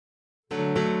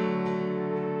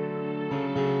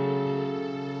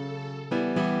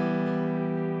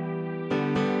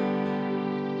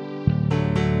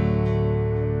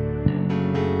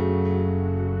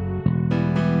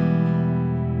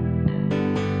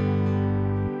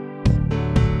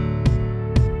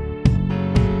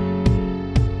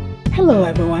Hello,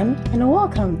 everyone, and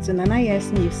welcome to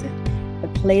Nanaya's Music, a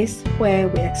place where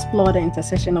we explore the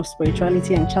intersection of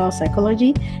spirituality and child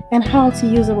psychology and how to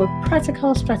use it with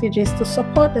practical strategies to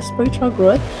support the spiritual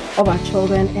growth of our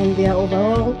children and their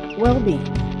overall well-being.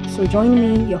 So join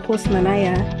me, your host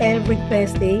Nanaya, every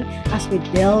Thursday as we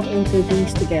delve into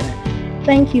these together.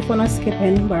 Thank you for not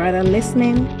skipping, but rather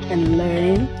listening and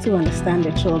learning to understand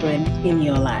the children in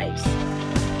your lives.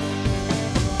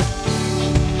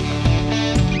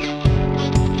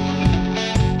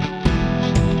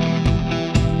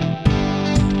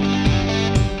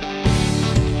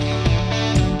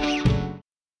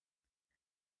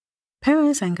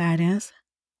 Parents and guardians,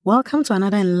 welcome to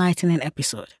another enlightening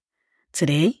episode.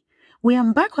 Today, we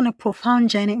embark on a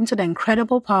profound journey into the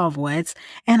incredible power of words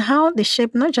and how they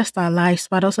shape not just our lives,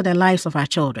 but also the lives of our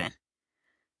children.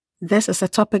 This is a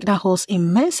topic that holds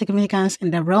immense significance in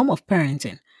the realm of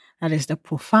parenting, that is the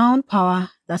profound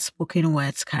power that spoken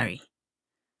words carry.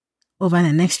 Over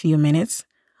the next few minutes,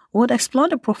 we'll explore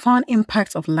the profound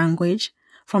impact of language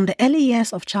from the early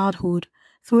years of childhood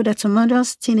through the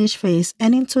tumultuous teenage phase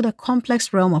and into the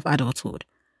complex realm of adulthood.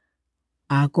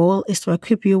 Our goal is to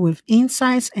equip you with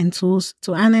insights and tools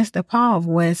to harness the power of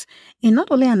words in not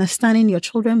only understanding your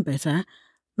children better,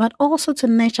 but also to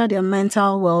nurture their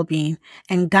mental well-being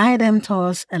and guide them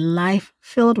towards a life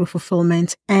filled with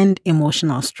fulfillment and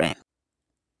emotional strength.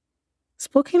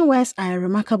 Spoken words are a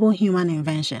remarkable human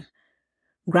invention,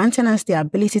 granting us the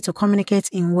ability to communicate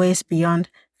in ways beyond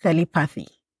telepathy.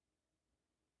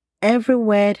 Every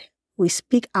word we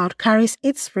speak out carries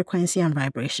its frequency and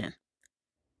vibration.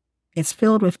 It's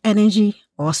filled with energy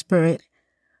or spirit,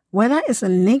 whether it's a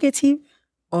negative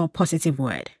or positive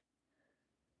word.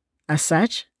 As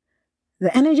such,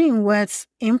 the energy in words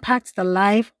impacts the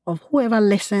life of whoever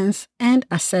listens and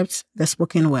accepts the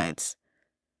spoken words.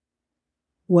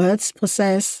 Words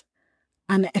possess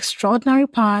an extraordinary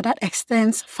power that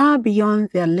extends far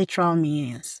beyond their literal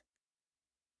meanings.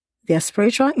 Their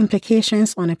spiritual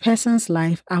implications on a person's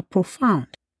life are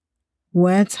profound.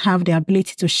 Words have the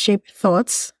ability to shape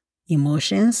thoughts,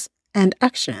 emotions, and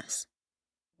actions.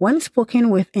 When spoken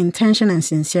with intention and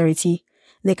sincerity,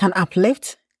 they can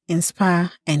uplift,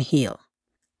 inspire, and heal.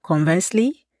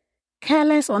 Conversely,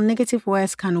 careless or negative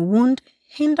words can wound,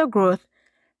 hinder growth,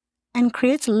 and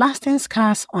create lasting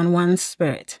scars on one's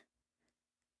spirit.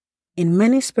 In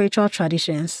many spiritual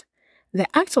traditions, the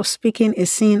act of speaking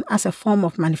is seen as a form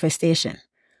of manifestation,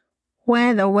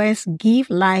 where the words give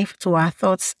life to our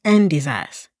thoughts and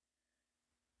desires.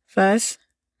 Thus,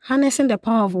 harnessing the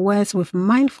power of words with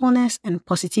mindfulness and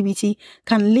positivity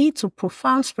can lead to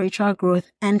profound spiritual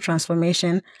growth and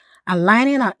transformation,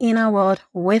 aligning our inner world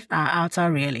with our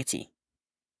outer reality.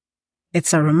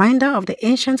 It's a reminder of the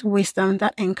ancient wisdom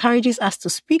that encourages us to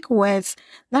speak words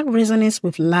that resonate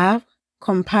with love,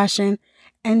 compassion,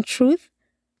 and truth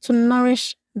to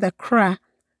nourish the kra,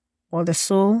 or the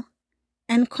soul,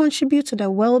 and contribute to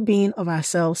the well-being of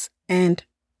ourselves and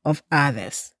of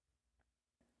others.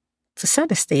 To set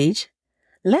the stage,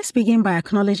 let's begin by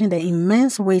acknowledging the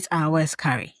immense weight our words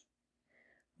carry.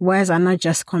 Words are not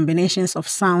just combinations of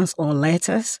sounds or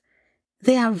letters.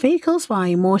 They are vehicles for our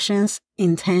emotions,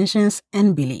 intentions,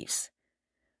 and beliefs.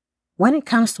 When it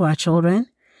comes to our children,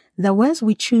 the words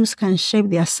we choose can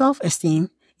shape their self-esteem,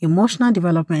 emotional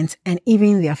development, and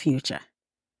even their future.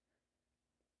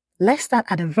 Let's start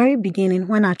at the very beginning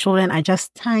when our children are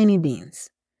just tiny beings.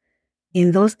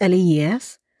 In those early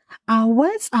years, our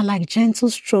words are like gentle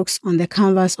strokes on the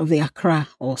canvas of their kra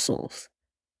or souls.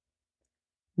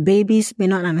 Babies may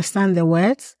not understand the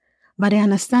words, but they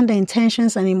understand the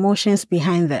intentions and emotions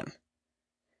behind them.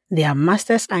 Their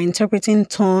masters are interpreting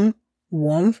tone,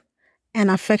 warmth, and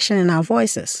affection in our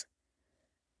voices.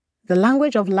 The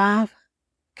language of love,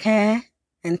 care,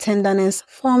 and tenderness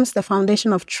forms the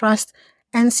foundation of trust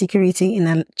and security in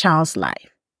a child's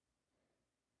life.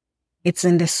 It's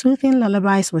in the soothing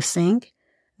lullabies we sing,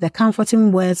 the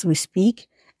comforting words we speak,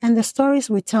 and the stories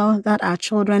we tell that our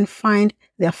children find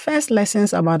their first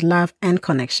lessons about love and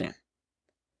connection.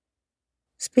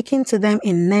 Speaking to them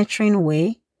in a nurturing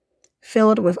way,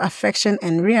 filled with affection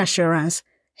and reassurance,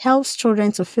 helps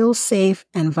children to feel safe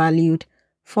and valued,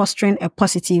 fostering a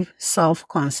positive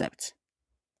self-concept.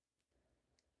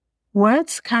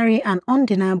 Words carry an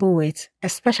undeniable weight,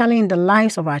 especially in the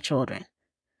lives of our children.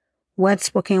 Words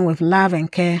spoken with love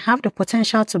and care have the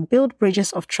potential to build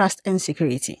bridges of trust and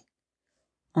security.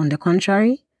 On the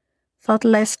contrary,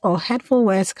 thoughtless or hurtful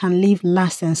words can leave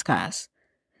lasting scars.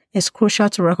 It's crucial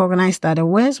to recognize that the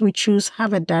words we choose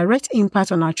have a direct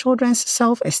impact on our children's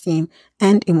self-esteem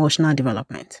and emotional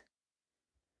development.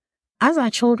 As our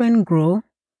children grow,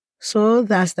 so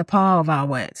does the power of our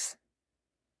words.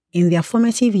 In their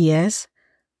formative years,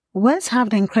 words have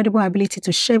the incredible ability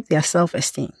to shape their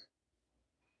self-esteem.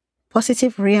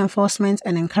 Positive reinforcement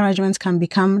and encouragement can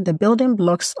become the building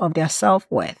blocks of their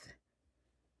self-worth.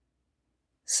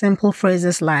 Simple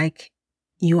phrases like,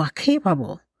 "You are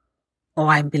capable," or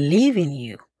 "I believe in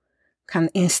you," can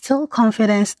instill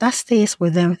confidence that stays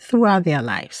with them throughout their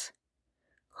lives.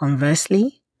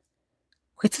 Conversely,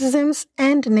 criticisms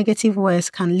and negative words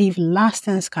can leave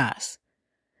lasting scars.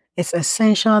 It's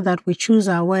essential that we choose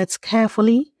our words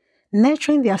carefully,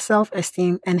 nurturing their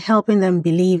self-esteem and helping them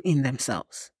believe in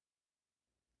themselves.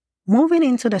 Moving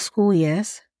into the school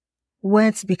years,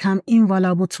 words become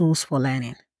invaluable tools for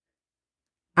learning.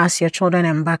 As your children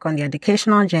embark on their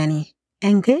educational journey,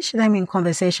 engage them in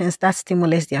conversations that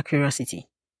stimulate their curiosity.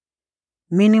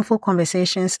 Meaningful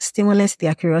conversations stimulate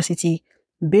their curiosity,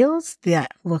 builds their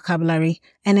vocabulary,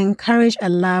 and encourage a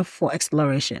love for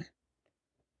exploration.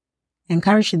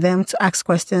 Encourage them to ask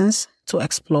questions, to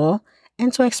explore,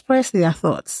 and to express their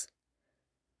thoughts.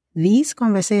 These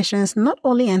conversations not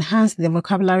only enhance their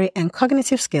vocabulary and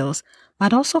cognitive skills,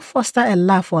 but also foster a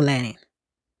love for learning.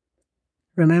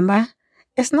 Remember,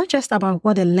 it's not just about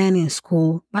what they learn in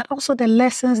school, but also the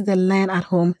lessons they learn at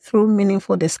home through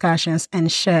meaningful discussions and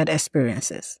shared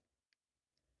experiences.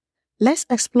 Let's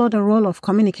explore the role of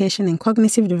communication in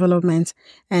cognitive development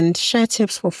and share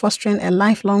tips for fostering a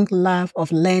lifelong love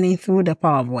of learning through the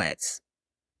power of words.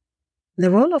 The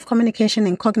role of communication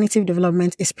in cognitive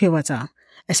development is pivotal,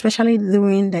 especially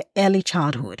during the early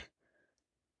childhood.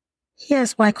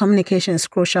 Here's why communication is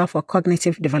crucial for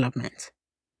cognitive development.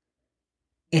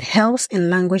 It helps in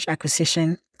language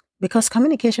acquisition because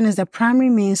communication is the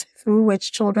primary means through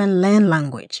which children learn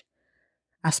language.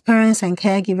 As parents and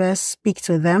caregivers speak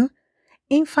to them,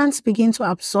 infants begin to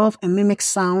absorb and mimic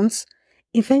sounds,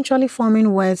 eventually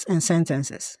forming words and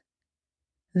sentences.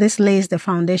 This lays the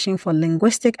foundation for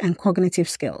linguistic and cognitive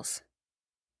skills.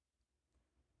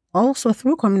 Also,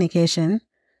 through communication,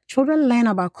 children learn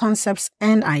about concepts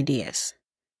and ideas.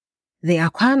 They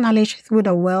acquire knowledge through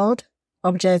the world,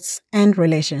 objects, and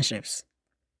relationships.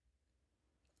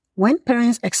 When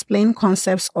parents explain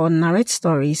concepts or narrate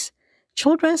stories,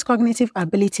 children's cognitive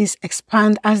abilities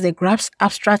expand as they grasp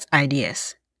abstract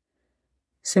ideas.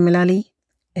 Similarly,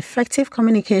 effective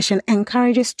communication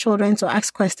encourages children to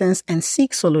ask questions and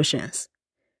seek solutions.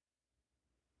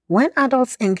 When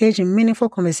adults engage in meaningful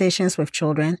conversations with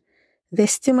children, they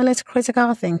stimulate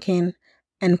critical thinking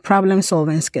and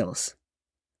problem-solving skills.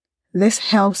 This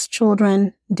helps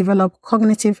children develop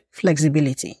cognitive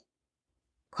flexibility.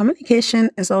 Communication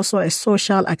is also a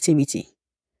social activity.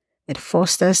 It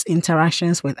fosters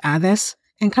interactions with others,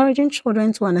 encouraging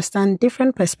children to understand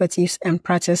different perspectives and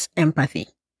practice empathy.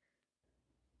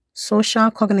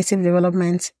 Social cognitive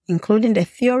development, including the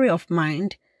theory of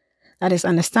mind, that is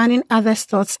understanding others'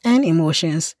 thoughts and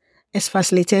emotions, is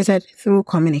facilitated through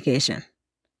communication.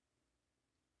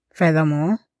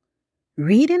 Furthermore,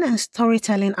 reading and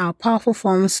storytelling are powerful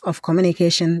forms of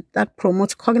communication that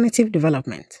promote cognitive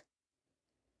development.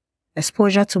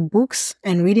 Exposure to books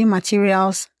and reading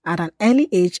materials at an early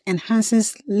age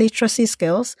enhances literacy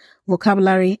skills,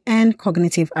 vocabulary, and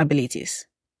cognitive abilities.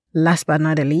 Last but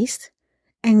not the least,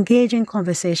 engaging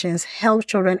conversations help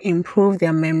children improve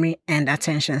their memory and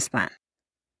attention span.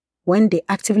 When they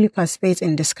actively participate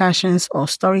in discussions or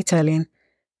storytelling,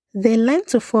 they learn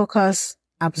to focus,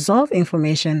 absorb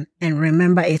information, and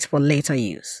remember it for later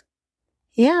use.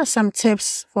 Here are some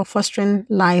tips for fostering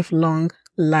lifelong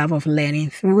love of learning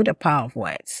through the power of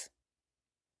words.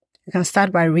 You can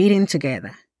start by reading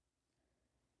together.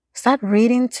 Start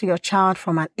reading to your child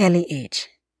from an early age.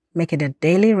 Make it a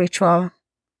daily ritual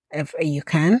if you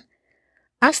can.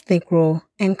 As they grow,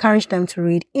 encourage them to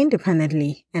read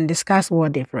independently and discuss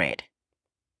what they've read.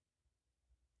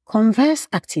 Converse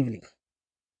actively.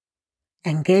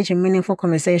 Engage in meaningful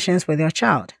conversations with your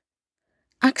child.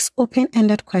 Ask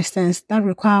open-ended questions that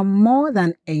require more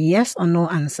than a yes or no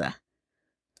answer.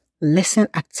 Listen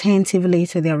attentively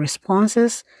to their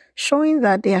responses, showing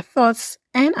that their thoughts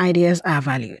and ideas are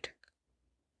valued.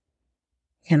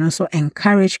 You can also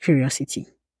encourage curiosity.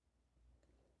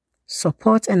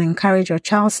 Support and encourage your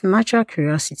child's natural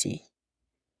curiosity.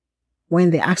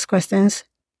 When they ask questions,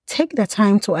 take the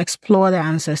time to explore the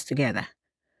answers together.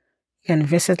 You can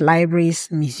visit libraries,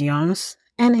 museums,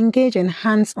 and engage in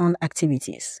hands-on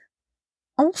activities.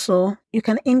 Also, you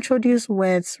can introduce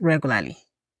words regularly.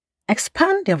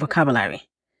 Expand their vocabulary.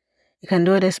 You can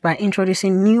do this by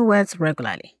introducing new words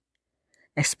regularly.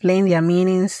 Explain their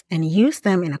meanings and use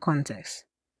them in a context.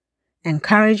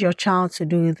 Encourage your child to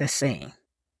do the same.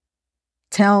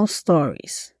 Tell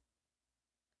stories.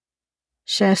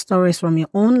 Share stories from your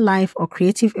own life or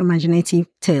creative imaginative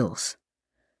tales.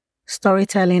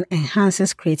 Storytelling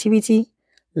enhances creativity,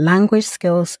 language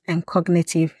skills, and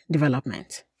cognitive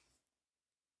development.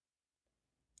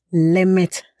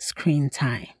 Limit screen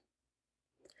time.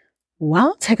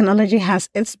 While technology has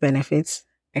its benefits,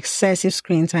 excessive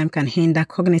screen time can hinder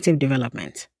cognitive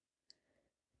development.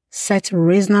 Set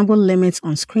reasonable limits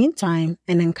on screen time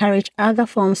and encourage other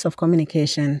forms of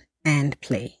communication and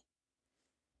play.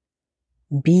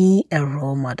 Be a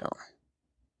role model.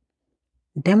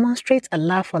 Demonstrate a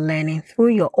love for learning through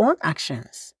your own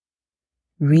actions.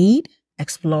 Read,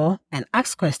 explore, and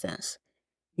ask questions.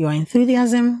 Your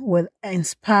enthusiasm will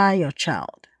inspire your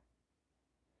child.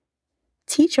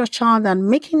 Teach your child that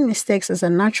making mistakes is a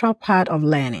natural part of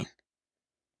learning.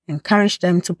 Encourage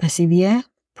them to persevere,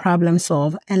 problem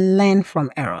solve, and learn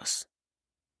from errors.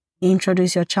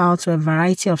 Introduce your child to a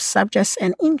variety of subjects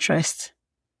and interests.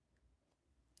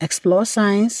 Explore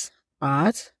science,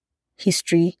 art,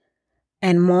 history,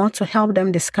 and more to help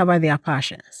them discover their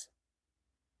passions.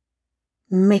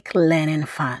 Make learning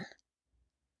fun.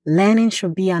 Learning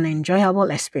should be an enjoyable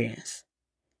experience.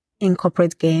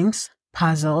 Incorporate games,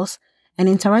 puzzles, and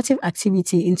interactive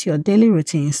activity into your daily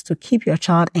routines to keep your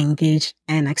child engaged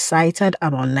and excited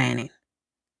about learning.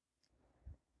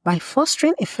 By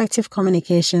fostering effective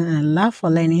communication and a love for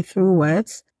learning through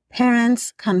words,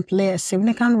 parents can play a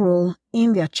significant role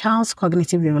in their child's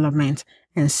cognitive development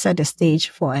and set the stage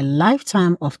for a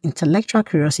lifetime of intellectual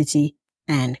curiosity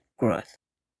and growth.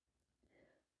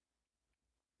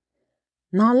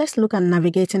 Now let's look at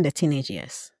navigating the teenage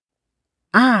years.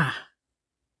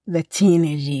 The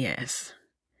teenage years.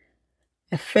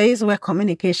 A phase where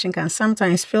communication can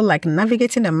sometimes feel like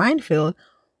navigating a minefield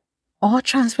or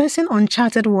traversing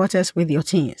uncharted waters with your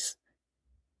teens.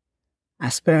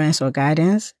 As parents or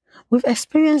guardians, we've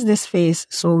experienced this phase,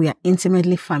 so we are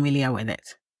intimately familiar with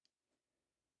it.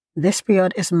 This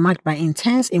period is marked by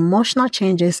intense emotional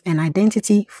changes and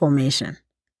identity formation.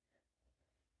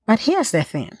 But here's the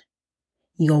thing.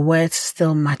 Your words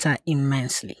still matter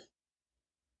immensely.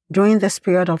 During this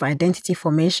period of identity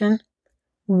formation,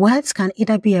 words can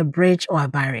either be a bridge or a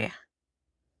barrier.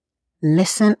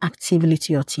 Listen actively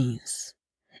to your teens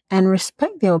and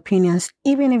respect their opinions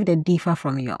even if they differ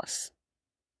from yours.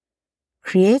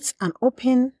 Create an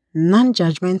open,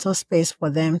 non-judgmental space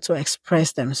for them to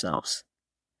express themselves.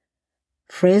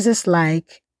 Phrases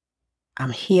like, "I'm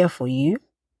here for you,"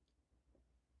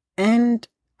 and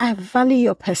 "I value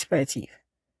your perspective"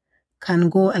 can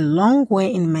go a long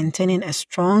way in maintaining a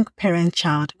strong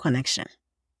parent-child connection.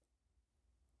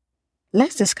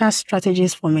 Let's discuss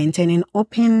strategies for maintaining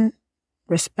open,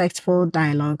 respectful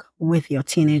dialogue with your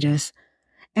teenagers,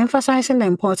 emphasizing the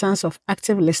importance of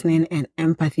active listening and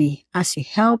empathy as you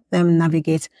help them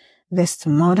navigate this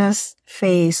tumultuous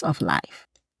phase of life.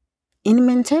 In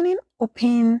maintaining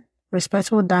open,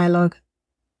 respectful dialogue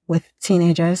with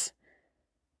teenagers,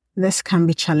 this can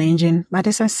be challenging, but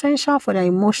it's essential for their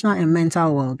emotional and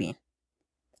mental well-being.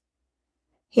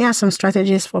 Here are some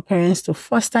strategies for parents to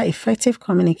foster effective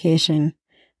communication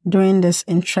during this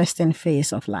interesting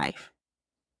phase of life.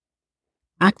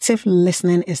 Active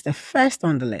listening is the first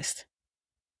on the list.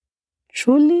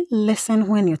 Truly listen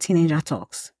when your teenager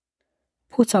talks.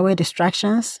 Put away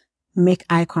distractions, make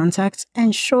eye contact,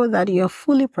 and show that you're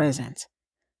fully present.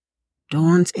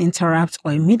 Don't interrupt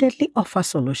or immediately offer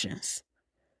solutions.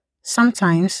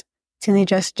 Sometimes,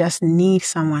 teenagers just need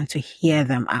someone to hear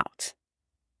them out.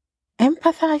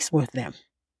 Empathize with them.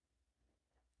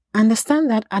 Understand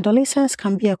that adolescence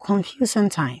can be a confusing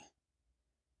time.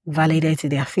 Validate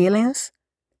their feelings,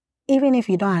 even if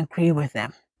you don't agree with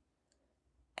them.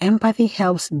 Empathy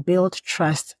helps build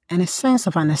trust and a sense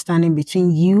of understanding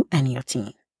between you and your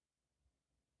teen.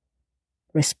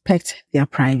 Respect their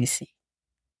privacy.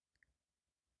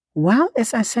 While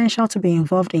it's essential to be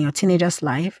involved in your teenager's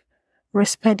life,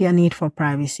 respect their need for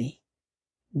privacy.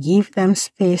 Give them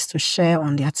space to share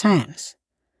on their terms.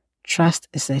 Trust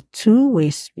is a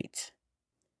two-way street.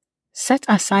 Set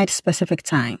aside specific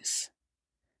times.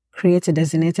 Create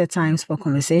designated times for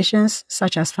conversations,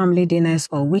 such as family dinners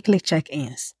or weekly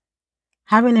check-ins.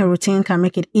 Having a routine can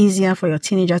make it easier for your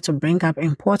teenager to bring up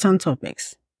important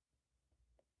topics.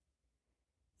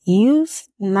 Use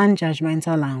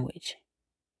non-judgmental language.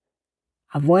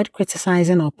 Avoid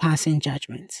criticizing or passing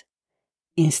judgment.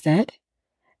 Instead,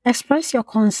 express your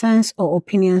concerns or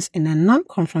opinions in a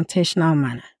non-confrontational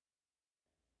manner.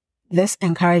 This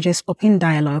encourages open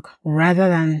dialogue rather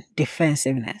than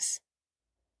defensiveness.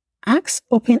 Ask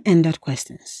open-ended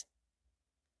questions.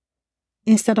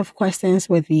 Instead of questions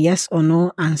with yes or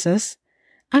no answers,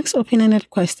 ask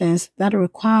open-ended questions that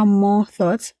require more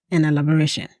thought and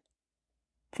elaboration.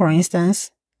 For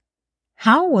instance,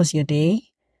 "How was your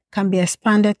day?" can be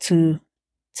expanded to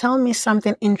 "Tell me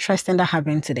something interesting that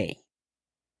happened today."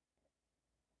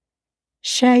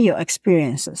 Share your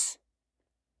experiences.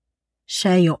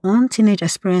 Share your own teenage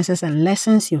experiences and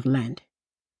lessons you've learned.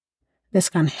 This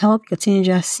can help your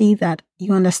teenager see that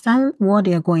you understand what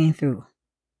they are going through.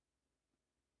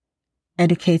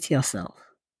 Educate yourself.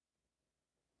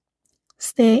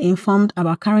 Stay informed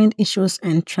about current issues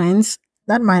and trends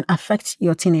that might affect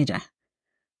your teenager.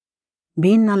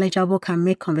 Being knowledgeable can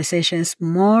make conversations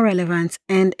more relevant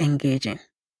and engaging.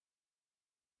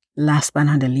 Last but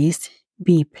not the least,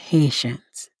 be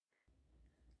patient.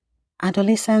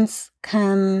 Adolescents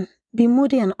can be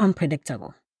moody and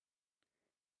unpredictable.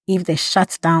 If they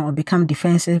shut down or become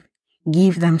defensive,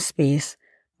 give them space,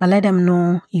 but let them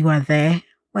know you are there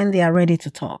when they are ready to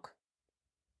talk.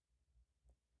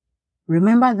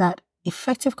 Remember that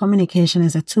effective communication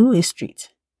is a two-way street.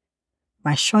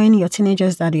 By showing your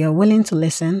teenagers that you are willing to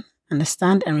listen,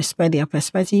 understand, and respect their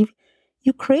perspective,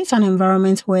 you create an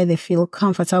environment where they feel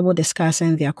comfortable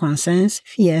discussing their concerns,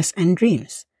 fears, and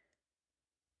dreams.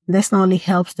 This not only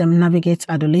helps them navigate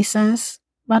adolescence,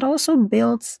 but also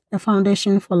builds a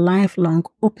foundation for lifelong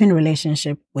open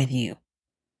relationship with you.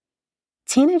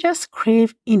 Teenagers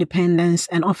crave independence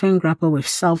and often grapple with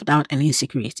self-doubt and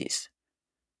insecurities.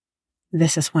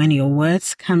 This is when your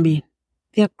words can be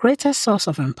their greatest source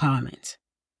of empowerment.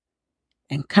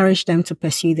 Encourage them to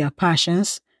pursue their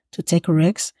passions, to take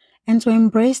risks, and to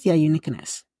embrace their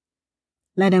uniqueness.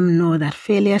 Let them know that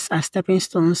failures are stepping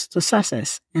stones to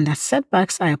success and that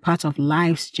setbacks are a part of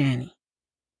life's journey.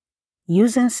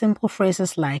 Using simple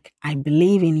phrases like "I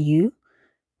believe in you"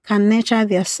 can nurture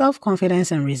their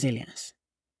self-confidence and resilience.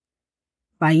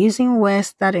 By using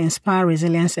words that inspire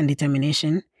resilience and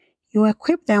determination, you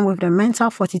equip them with the mental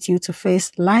fortitude to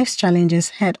face life's challenges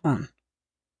head-on.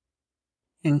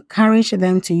 Encourage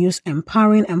them to use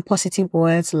empowering and positive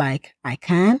words like "I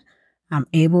can," "I'm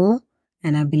able,"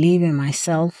 and "I believe in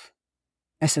myself,"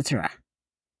 etc.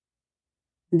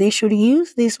 They should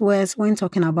use these words when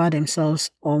talking about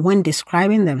themselves or when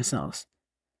describing themselves.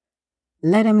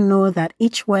 Let them know that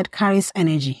each word carries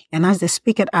energy, and as they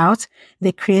speak it out,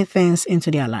 they create things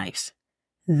into their lives.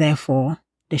 Therefore,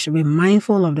 they should be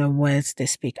mindful of the words they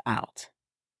speak out.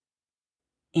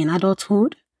 In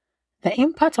adulthood, the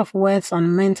impact of words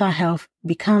on mental health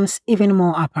becomes even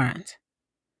more apparent.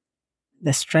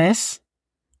 The stress,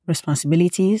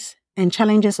 responsibilities, and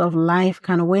challenges of life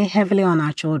can weigh heavily on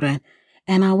our children,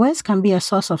 and our words can be a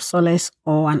source of solace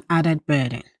or an added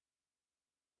burden.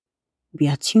 Be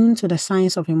attuned to the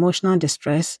signs of emotional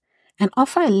distress and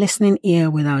offer a listening ear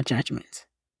without judgment.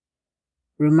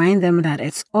 Remind them that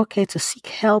it's okay to seek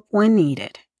help when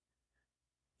needed.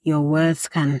 Your words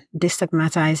can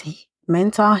destigmatize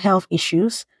mental health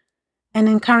issues and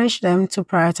encourage them to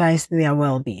prioritize their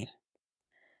well-being.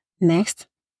 Next,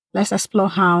 let's explore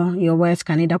how your words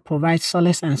can either provide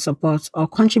solace and support or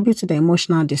contribute to the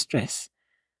emotional distress.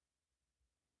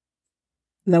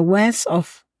 The words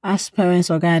of us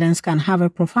parents or guidance can have a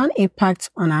profound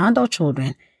impact on our adult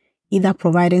children, either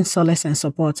providing solace and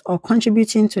support or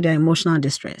contributing to their emotional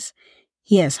distress.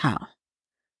 Here's how.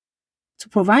 To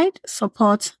provide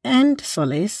support and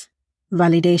solace,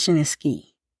 validation is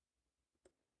key.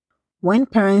 When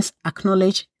parents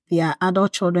acknowledge their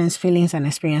adult children's feelings and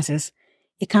experiences,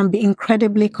 it can be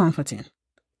incredibly comforting.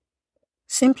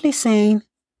 Simply saying,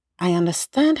 "I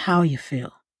understand how you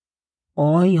feel,"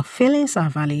 or "Your feelings are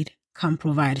valid," can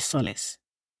provide solace.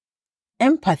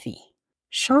 Empathy.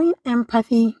 Showing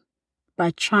empathy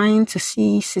by trying to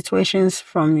see situations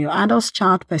from your adult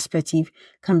child perspective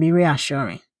can be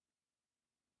reassuring.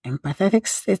 Empathetic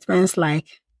statements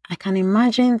like, "I can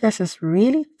imagine this is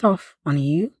really tough on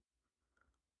you,"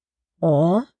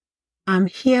 or "I'm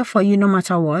here for you no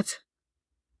matter what,"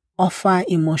 offer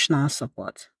emotional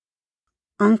support.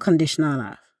 Unconditional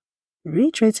love.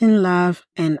 Reiterating love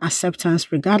and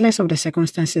acceptance regardless of the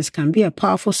circumstances can be a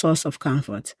powerful source of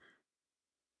comfort.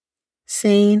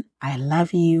 Saying "I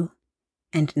love you"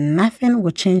 and "nothing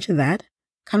will change that"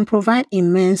 can provide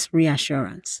immense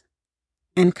reassurance.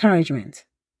 Encouragement.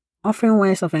 Offering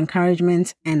words of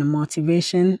encouragement and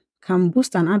motivation can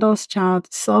boost an adult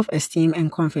child's self-esteem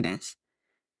and confidence.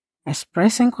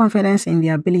 Expressing confidence in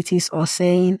their abilities or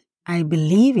saying "I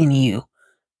believe in you"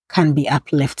 can be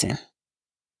uplifting.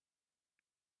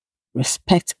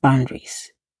 Respect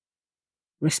boundaries.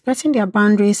 Respecting their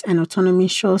boundaries and autonomy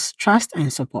shows trust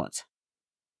and support.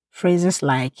 Phrases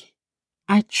like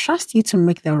 "I trust you to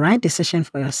make the right decision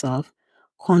for yourself"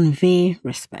 convey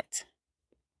respect.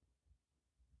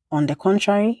 On the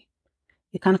contrary,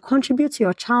 you can contribute to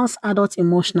your child's adult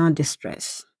emotional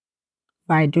distress.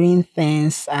 by doing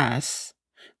things as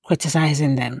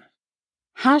criticizing them.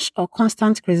 Harsh or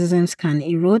constant criticisms can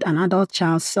erode an adult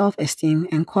child's self-esteem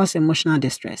and cause emotional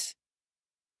distress.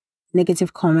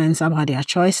 Negative comments about their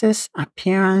choices,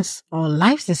 appearance, or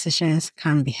life decisions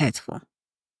can be hurtful.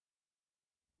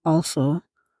 Also,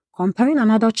 comparing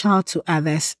an adult child to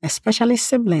others, especially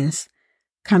siblings,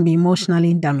 can be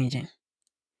emotionally damaging.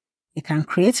 It can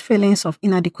create feelings of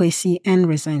inadequacy and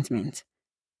resentment.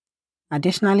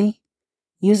 Additionally,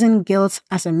 using guilt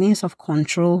as a means of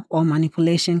control or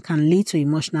manipulation can lead to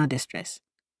emotional distress.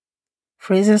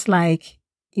 Phrases like,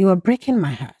 "You are breaking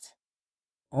my heart,"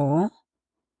 or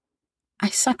 "I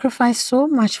sacrificed so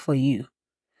much for you,"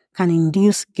 can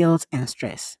induce guilt and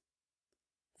stress.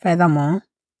 Furthermore,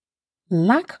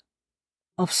 lack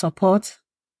of support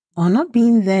or not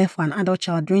being there for an adult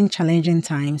child during challenging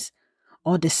times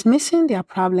or dismissing their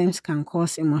problems can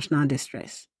cause emotional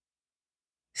distress.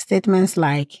 Statements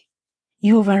like,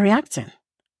 "You're overreacting,"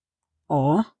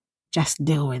 or "just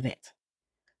deal with it,"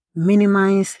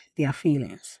 minimize their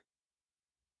feelings.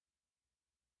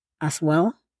 As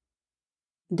well,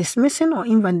 dismissing or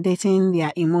invalidating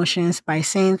their emotions by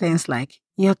saying things like,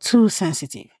 "You're too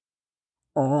sensitive,"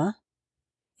 or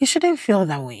 "You shouldn't feel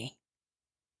that way,"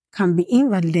 can be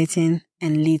invalidating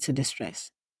and lead to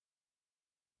distress.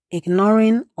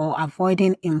 Ignoring or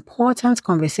avoiding important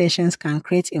conversations can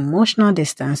create emotional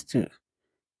distance too.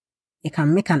 It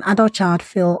can make an adult child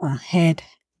feel unheard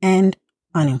and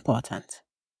unimportant.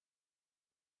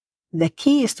 The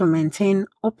key is to maintain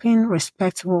open,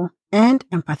 respectful, and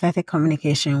empathetic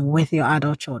communication with your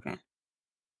adult children.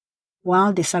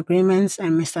 While disagreements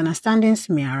and misunderstandings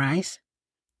may arise,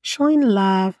 showing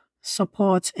love,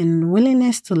 support, and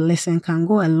willingness to listen can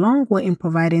go a long way in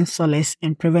providing solace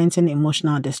and preventing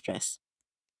emotional distress.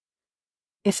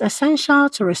 It's essential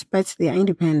to respect their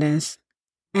independence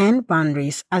and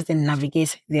boundaries as they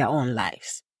navigate their own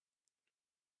lives.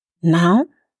 Now,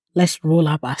 let's roll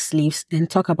up our sleeves and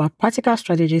talk about practical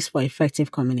strategies for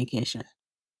effective communication.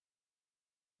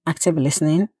 Active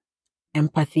listening,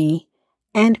 empathy,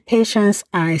 and patience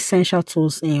are essential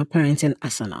tools in your parenting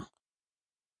arsenal.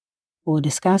 We'll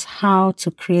discuss how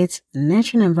to create a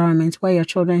nurturing environment where your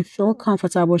children feel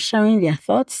comfortable sharing their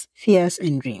thoughts, fears,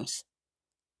 and dreams.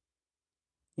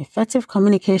 Effective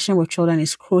communication with children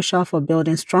is crucial for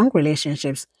building strong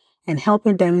relationships and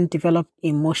helping them develop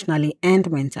emotionally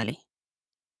and mentally.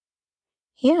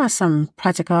 Here are some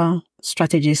practical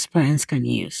strategies parents can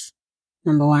use.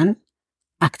 Number 1,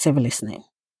 active listening.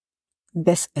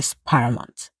 This is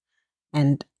paramount.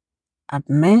 And I've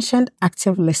mentioned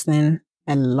active listening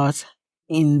a lot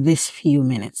in these few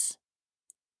minutes.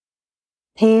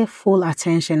 Pay full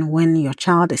attention when your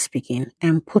child is speaking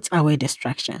and put away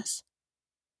distractions.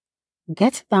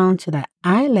 Get down to the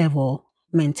eye level,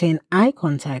 maintain eye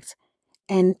contact,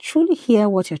 and truly hear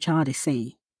what your child is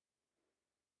saying.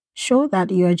 Show that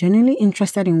you are genuinely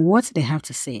interested in what they have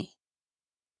to say.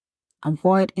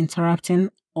 Avoid interrupting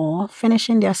or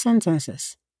finishing their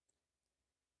sentences.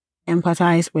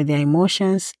 Empathize with their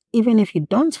emotions even if you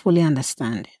don't fully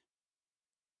understand.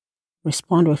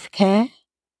 Respond with care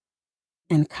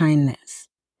and kindness,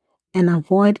 and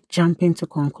avoid jumping to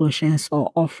conclusions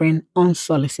or offering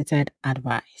unsolicited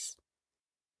advice.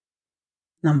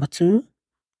 Number 2,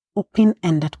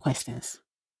 open-ended questions.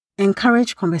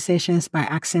 Encourage conversations by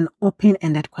asking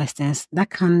open-ended questions that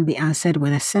can be answered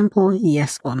with a simple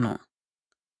yes or no.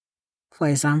 For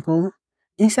example,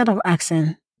 instead of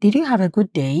asking, "Did you have a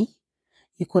good day?"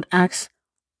 you could ask,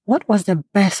 "What was the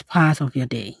best part of your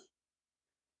day?"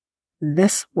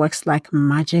 This works like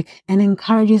magic and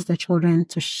encourages the children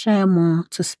to share more,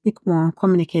 to speak more,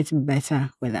 communicate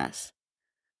better with us.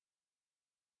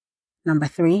 Number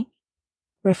 3,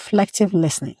 reflective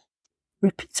listening.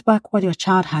 Repeat back what your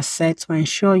child has said to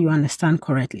ensure you understand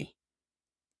correctly.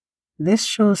 This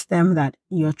shows them that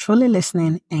you're truly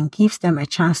listening and gives them a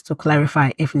chance to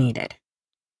clarify if needed.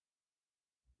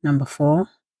 Number 4,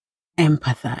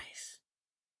 empathize.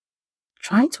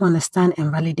 Try to understand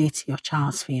and validate your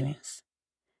child's feelings.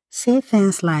 Say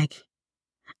things like,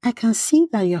 "I can see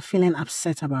that you're feeling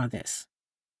upset about this.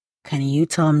 Can you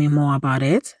tell me more about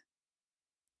it?"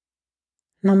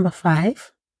 Number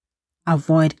 5,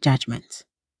 avoid judgment.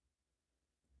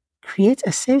 Create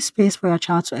a safe space for your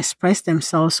child to express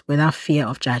themselves without fear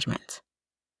of judgment.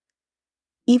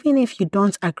 Even if you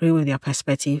don't agree with their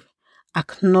perspective,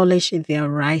 acknowledge their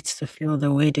right to feel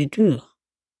the way they do.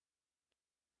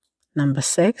 Number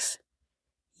 6,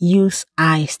 use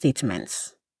I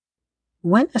statements.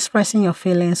 When expressing your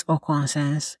feelings or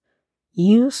concerns,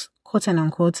 use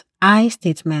quote-unquote I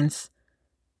statements.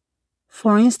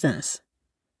 For instance,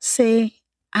 say,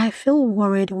 I feel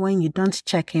worried when you don't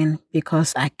check in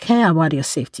because I care about your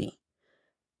safety.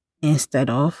 Instead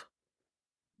of,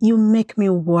 you make me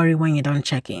worry when you don't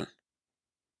check in.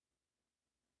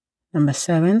 Number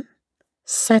 7,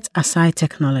 set aside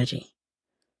technology.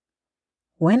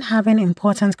 When having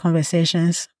important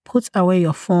conversations, put away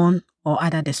your phone or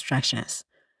other distractions.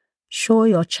 Show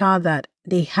your child that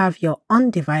they have your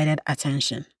undivided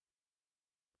attention.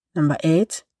 Number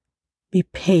 8, be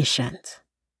patient.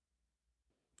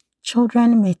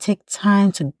 Children may take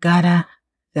time to gather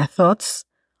their thoughts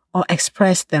or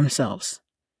express themselves.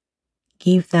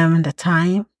 Give them the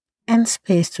time and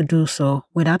space to do so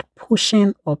without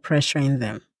pushing or pressuring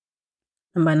them.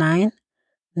 Number 9,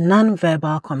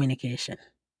 nonverbal communication.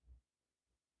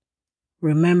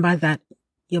 Remember that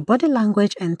your body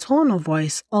language and tone of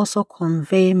voice also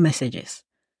convey messages.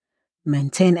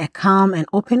 Maintain a calm and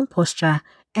open posture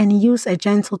and use a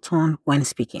gentle tone when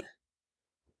speaking.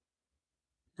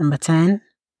 Number 10,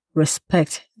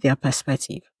 respect their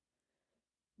perspective.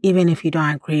 Even if you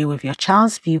don't agree with your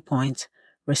child's viewpoint,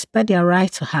 respect their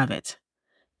right to have it.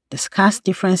 Discuss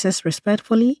differences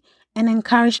respectfully and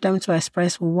encourage them to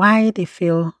express why they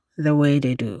feel the way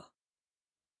they do.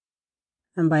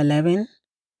 Number 11,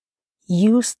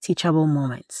 use teachable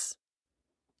moments.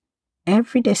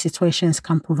 Everyday situations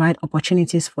can provide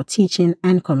opportunities for teaching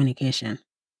and communication.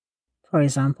 For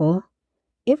example,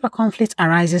 if a conflict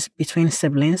arises between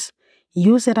siblings,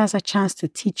 use it as a chance to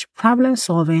teach problem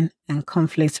solving and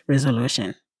conflict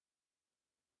resolution.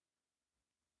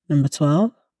 Number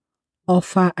 12,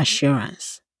 offer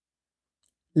assurance.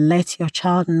 Let your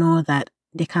child know that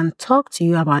they can talk to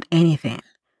you about anything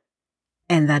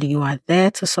and that you are there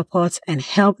to support and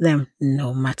help them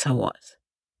no matter what.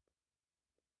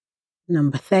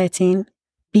 Number 13,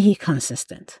 be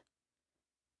consistent.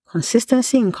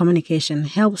 Consistency in communication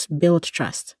helps build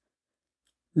trust.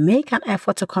 Make an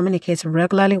effort to communicate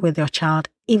regularly with your child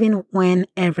even when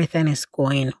everything is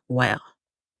going well.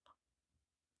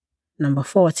 Number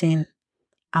 14,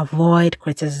 avoid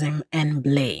criticism and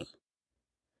blame.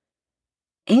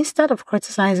 Instead of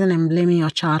criticizing and blaming your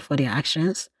child for their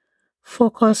actions,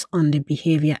 focus on the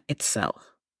behavior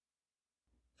itself.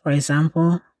 For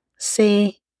example,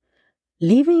 say,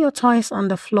 leaving your toys on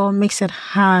the floor makes it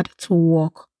hard to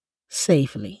walk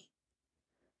safely.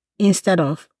 Instead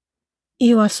of,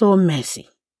 you are so messy.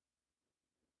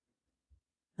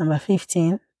 Number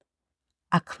 15,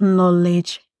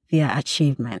 acknowledge their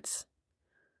achievements.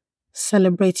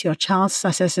 Celebrate your child's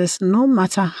successes no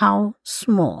matter how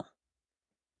small.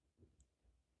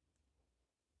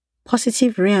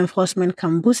 Positive reinforcement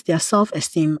can boost their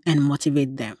self-esteem and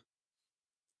motivate them.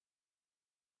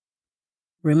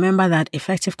 Remember that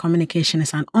effective communication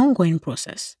is an ongoing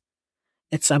process.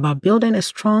 It's about building a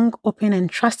strong, open, and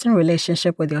trusting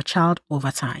relationship with your child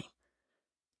over time.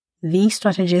 These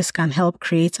strategies can help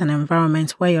create an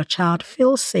environment where your child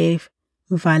feels safe,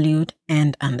 valued,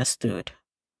 and understood.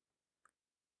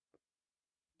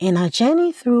 In our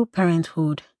journey through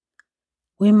parenthood,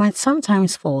 we might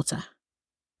sometimes falter.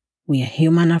 We are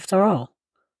human after all.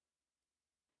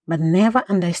 But never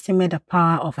underestimate the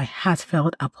power of a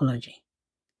heartfelt apology.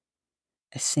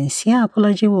 A sincere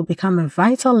apology will become a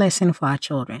vital lesson for our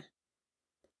children.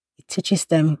 It teaches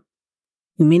them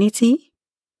humility,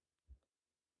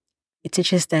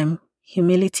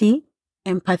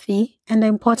 empathy, and the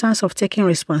importance of taking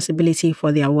responsibility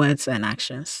for their words and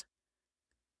actions.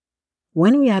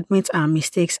 When we admit our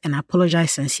mistakes and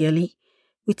apologize sincerely,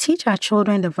 we teach our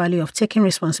children the value of taking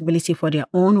responsibility for their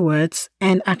own words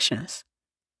and actions.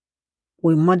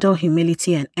 We model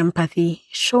humility and empathy,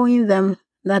 showing them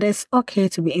that it's okay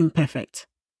to be imperfect.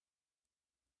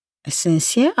 A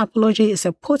sincere apology is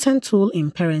a potent tool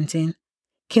in parenting,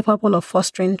 capable of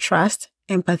fostering trust,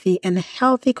 empathy, and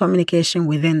healthy communication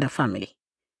within the family.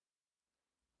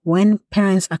 When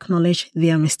parents acknowledge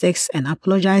their mistakes and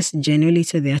apologize genuinely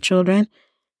to their children,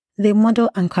 they model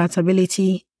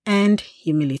accountability and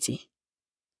humility.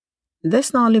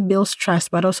 This not only builds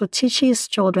trust but also teaches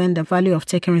children the value of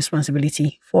taking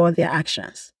responsibility for their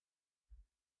actions.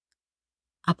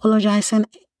 Apologizing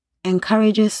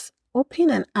encourages open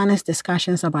and honest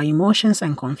discussions about emotions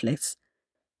and conflicts,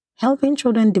 helping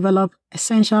children develop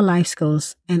essential life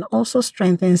skills, and also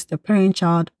strengthens the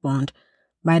parent-child bond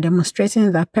by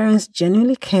demonstrating that parents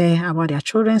genuinely care about their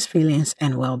children's feelings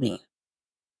and well-being.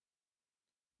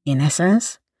 In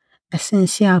essence, a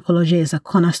sincere apology is a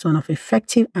cornerstone of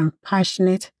effective and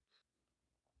passionate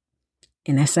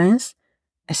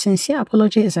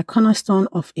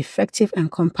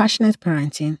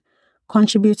parenting,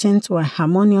 contributing to a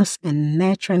harmonious and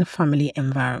nurturing family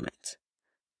environment.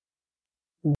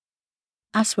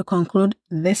 As we conclude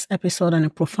this episode on the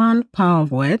profound power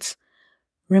of words,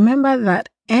 remember that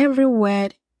every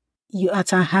word you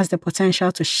utter has the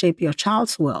potential to shape your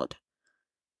child's world.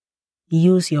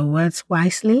 Use your words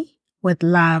wisely with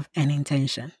love and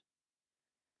intention.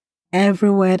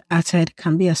 Every word uttered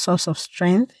can be a source of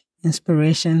strength,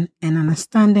 inspiration, and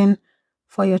understanding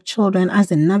for your children as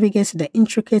they navigate the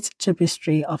intricate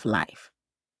tapestry of life.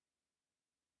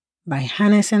 By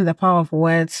harnessing the power of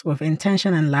words with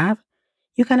intention and love,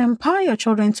 you can empower your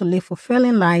children to live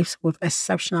fulfilling lives with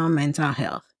exceptional mental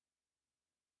health.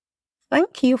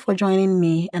 Thank you for joining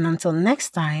me, and until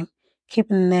next time, keep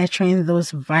nurturing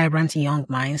those vibrant young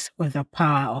minds with the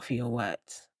power of your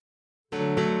words.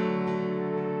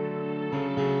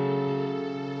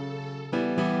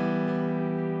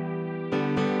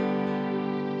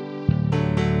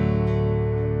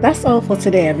 That's all for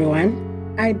today,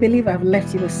 everyone. I believe I've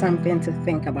left you with something to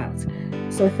think about.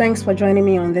 So thanks for joining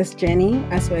me on this journey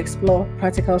as we explore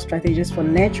practical strategies for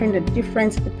nurturing the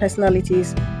different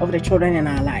personalities of the children in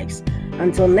our lives.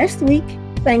 Until next week,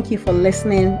 thank you for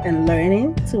listening and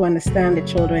learning to understand the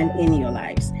children in your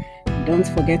lives. Don't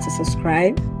forget to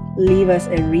subscribe, leave us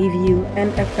a review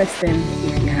and a question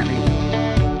if you haven't.